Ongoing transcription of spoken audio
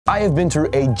I have been through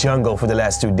a jungle for the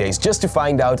last 2 days just to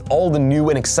find out all the new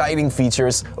and exciting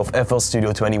features of FL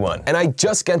Studio 21. And I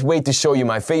just can't wait to show you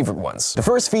my favorite ones. The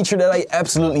first feature that I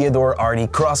absolutely adore are the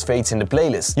crossfades in the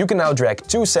playlist. You can now drag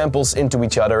 2 samples into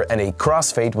each other and a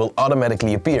crossfade will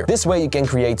automatically appear. This way you can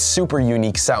create super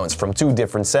unique sounds from 2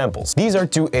 different samples. These are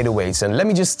 2 808s and let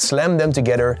me just slam them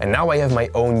together and now I have my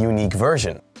own unique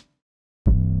version.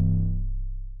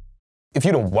 If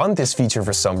you don't want this feature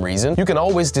for some reason, you can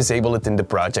always disable it in the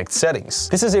project settings.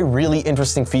 This is a really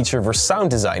interesting feature for sound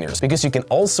designers because you can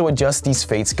also adjust these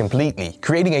fades completely.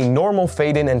 Creating a normal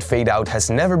fade in and fade out has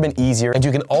never been easier, and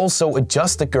you can also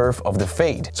adjust the curve of the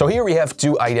fade. So here we have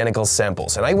 2 identical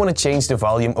samples and I want to change the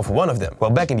volume of one of them.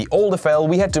 Well, back in the older file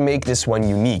we had to make this one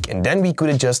unique and then we could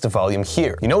adjust the volume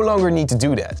here. You no longer need to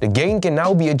do that. The gain can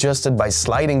now be adjusted by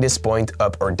sliding this point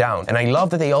up or down, and I love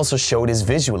that they also show this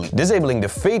visually. Disabling the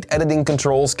fade editing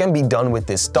controls can be done with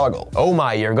this toggle. Oh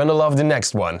my, you're gonna love the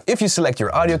next one. If you select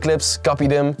your audio clips, copy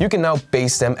them, you can now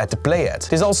paste them at the playhead.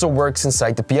 This also works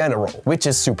inside the piano roll, which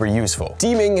is super useful.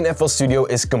 Theming in FL Studio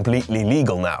is completely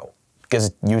legal now, because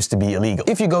it used to be illegal.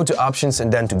 If you go to options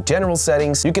and then to general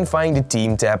settings, you can find the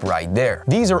theme tab right there.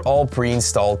 These are all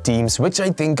pre-installed themes, which I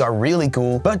think are really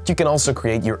cool, but you can also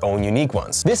create your own unique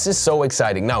ones. This is so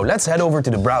exciting. Now let's head over to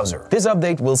the browser. This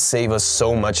update will save us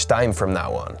so much time from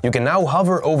now on. You can now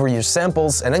hover over your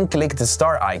samples and then click the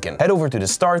star icon. Head over to the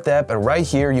star tab and right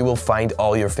here you will find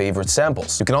all your favorite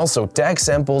samples. You can also tag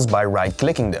samples by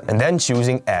right-clicking them and then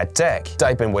choosing add tag.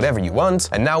 Type in whatever you want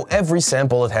and now every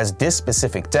sample that has this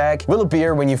specific tag will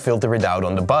appear when you filter it out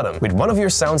on the bottom. With one of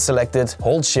your sounds selected,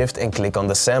 hold shift and click on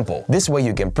the sample. This way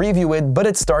you can preview it, but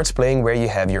it starts playing where you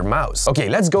have your mouse. Okay,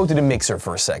 let's go to the mixer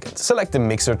for a second. Select the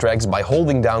mixer tracks by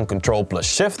holding down Ctrl plus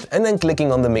Shift and then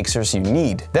clicking on the mixers you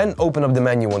need. Then open up the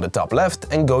menu on the top left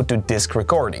and go to Disk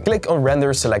Recording. Click on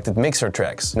Render Selected Mixer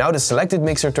Tracks. Now the selected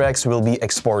mixer tracks will be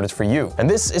exported for you, and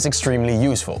this is extremely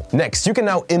useful. Next, you can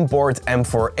now import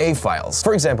M4A files.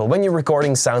 For example, when you're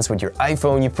recording sounds with your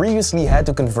iPhone, you previously had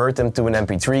to convert them to an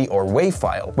MP3 or WAV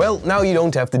file. Well, now you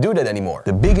don't have to do that anymore.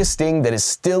 The biggest thing that is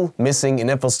still missing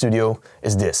in FL Studio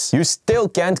is this. You still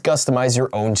can't customize your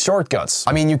own shortcuts.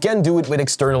 I mean, you can do it with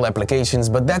external applications,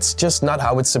 but that's just not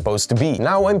how it's supposed to be.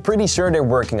 Now, I'm pretty sure they're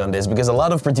working on this because a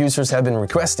lot of producers have been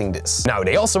requesting this. Now,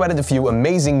 they also added a few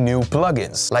amazing new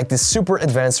plugins, like this super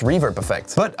advanced reverb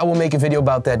effect. But I will make a video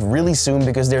about that really soon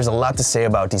because there's a lot to say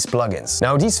about these plugins.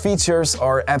 Now, these features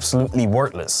are absolutely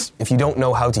worthless if you don't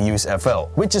know how to use FL,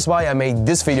 which is why I made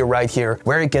this video right here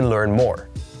where you can learn more.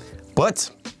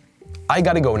 But I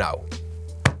gotta go now.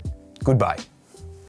 Goodbye.